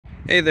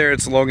Hey there,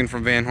 it's Logan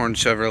from Van Horn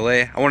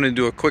Chevrolet. I wanted to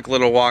do a quick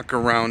little walk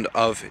around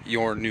of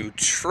your new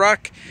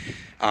truck.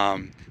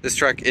 This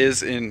truck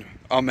is in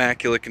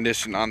immaculate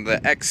condition on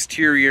the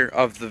exterior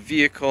of the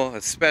vehicle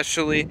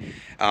especially.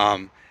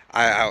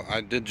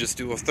 I did just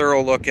do a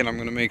thorough look, and I'm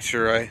going to make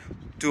sure I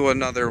do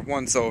another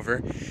once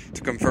over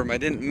to confirm I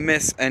didn't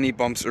miss any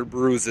bumps or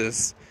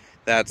bruises,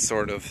 that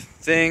sort of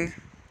thing.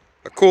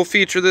 A cool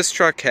feature this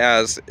truck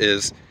has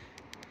is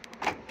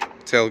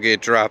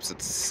tailgate drops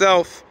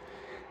itself.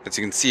 As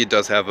you can see, it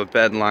does have a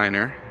bed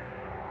liner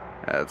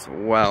as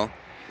well.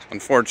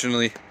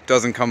 Unfortunately, it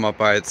doesn't come up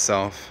by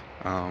itself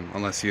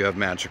unless you have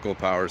magical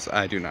powers.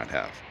 I do not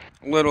have.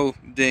 A little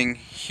ding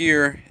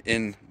here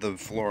in the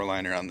floor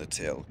liner on the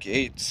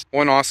tailgate.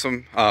 One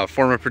awesome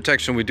form of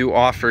protection we do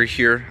offer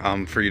here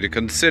for you to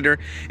consider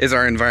is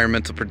our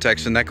environmental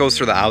protection. That goes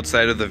for the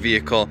outside of the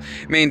vehicle,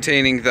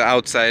 maintaining the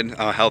outside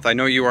health. I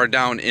know you are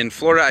down in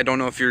Florida. I don't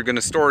know if you're going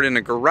to store it in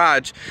a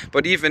garage,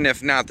 but even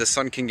if not, the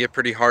sun can get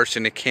pretty harsh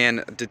and it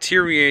can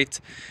deteriorate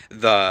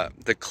the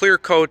clear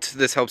coat.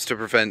 This helps to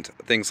prevent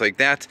things like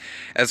that,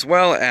 as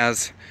well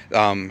as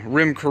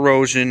rim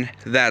corrosion,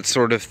 that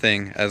sort of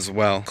thing as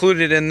well.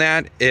 Included in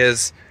that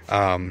is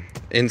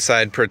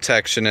inside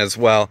protection as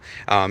well.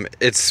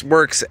 It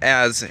works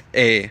as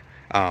a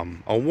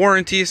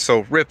warranty,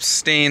 so rips,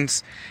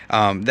 stains,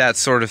 that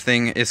sort of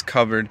thing is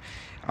covered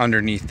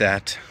underneath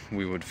that.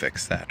 We would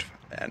fix that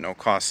at no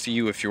cost to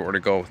you if you were to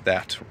go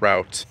that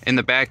route. In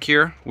the back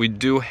here, we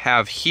do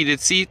have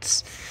heated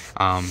seats,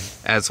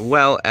 as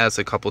well as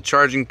a couple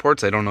charging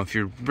ports. I don't know if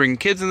you bring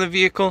kids in the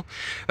vehicle.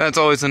 That's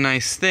always a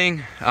nice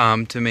thing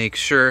to make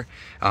sure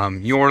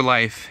your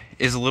life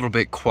is a little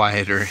bit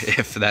quieter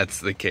if that's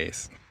the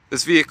case.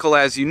 This vehicle,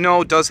 as you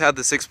know, does have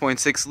the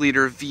 6.6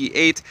 liter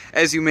V8.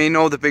 As you may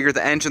know, the bigger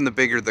the engine, the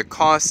bigger the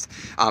cost.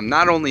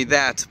 Not only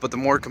that, but the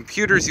more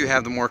computers you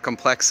have, the more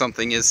complex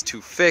something is to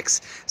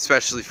fix,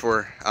 especially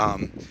for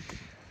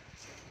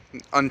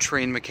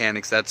untrained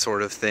mechanics, that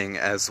sort of thing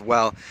as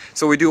well.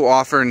 So we do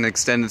offer an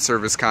extended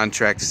service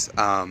contract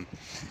that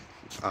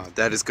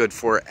is good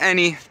for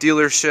any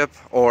dealership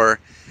or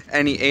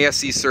any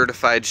ASE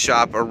certified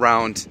shop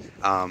around.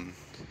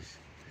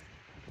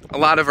 A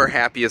lot of our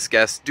happiest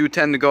guests do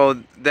tend to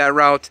go that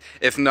route,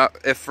 if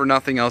for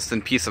nothing else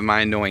than peace of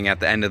mind, knowing at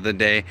the end of the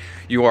day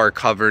you are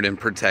covered and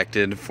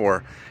protected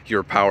for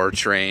your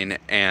powertrain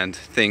and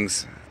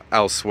things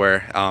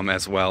elsewhere,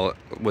 as well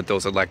with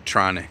those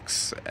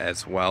electronics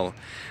as well.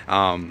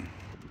 One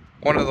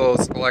of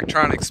those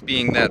electronics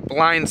being that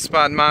blind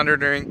spot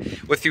monitoring.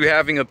 With you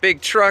having a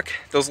big truck,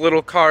 those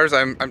little cars,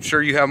 I'm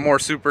sure you have more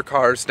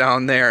supercars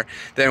down there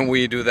than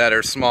we do that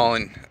are small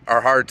and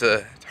are hard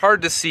to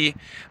see.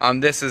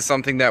 This is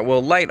something that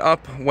will light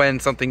up when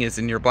something is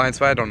in your blind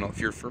spot. I don't know if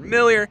you're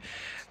familiar,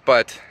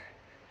 but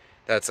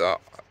that's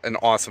an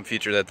awesome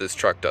feature that this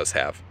truck does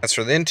have. As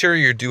for the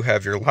interior, you do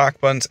have your lock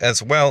buttons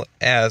as well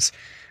as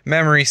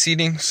memory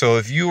seating. So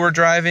if you are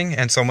driving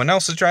and someone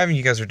else is driving,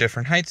 you guys are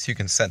different heights, you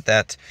can set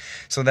that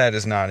so that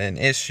is not an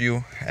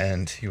issue.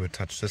 And you would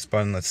touch this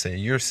button. Let's say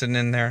you're sitting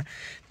in there,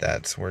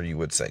 that's where you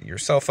would set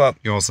yourself up.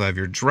 You also have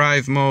your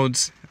drive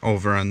modes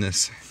over on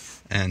this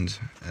end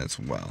as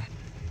well.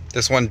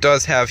 This one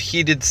does have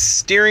heated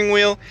steering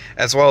wheel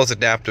as well as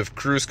adaptive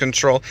cruise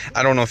control.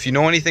 I don't know if you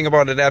know anything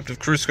about adaptive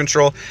cruise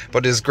control,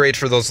 but it is great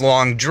for those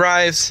long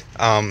drives,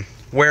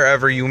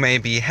 wherever you may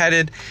be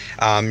headed.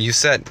 You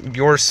set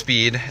your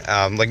speed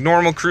like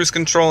normal cruise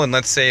control, and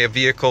let's say a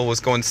vehicle was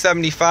going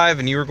 75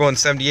 and you were going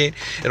 78,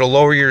 it'll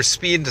lower your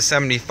speed to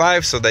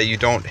 75 so that you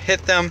don't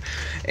hit them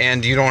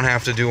and you don't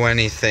have to do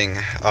anything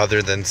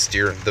other than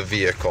steer the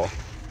vehicle.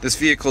 This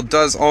vehicle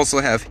does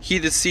also have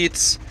heated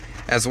seats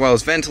as well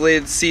as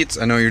ventilated seats.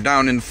 I know you're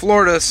down in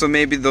Florida, so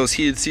maybe those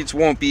heated seats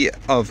won't be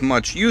of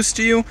much use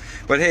to you,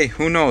 but hey,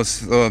 who knows?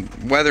 The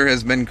weather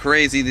has been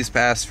crazy these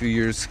past few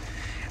years.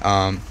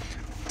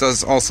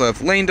 Does also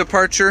have lane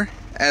departure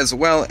as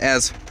well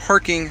as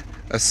parking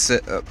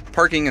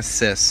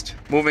assist.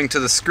 Moving to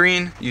the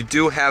screen, you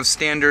do have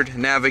standard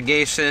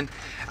navigation.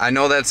 I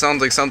know that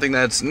sounds like something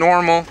that's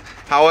normal.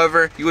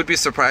 However, you would be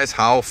surprised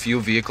how few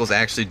vehicles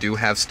actually do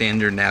have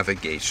standard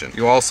navigation.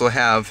 You also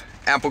have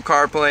Apple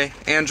CarPlay,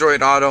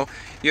 Android Auto.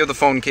 You have the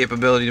phone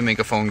capability to make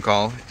a phone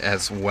call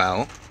as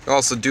well. You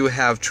also do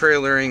have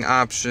trailering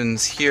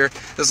options here.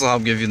 This will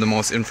help give you the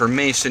most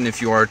information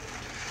if you are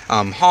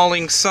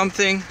hauling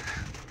something,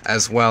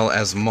 as well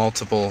as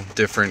multiple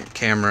different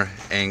camera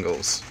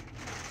angles.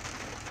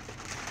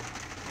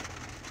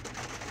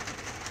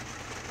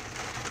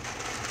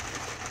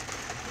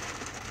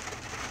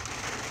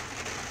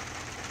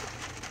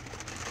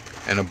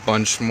 And a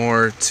bunch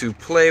more to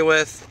play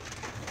with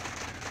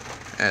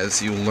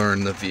as you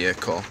learn the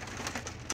vehicle.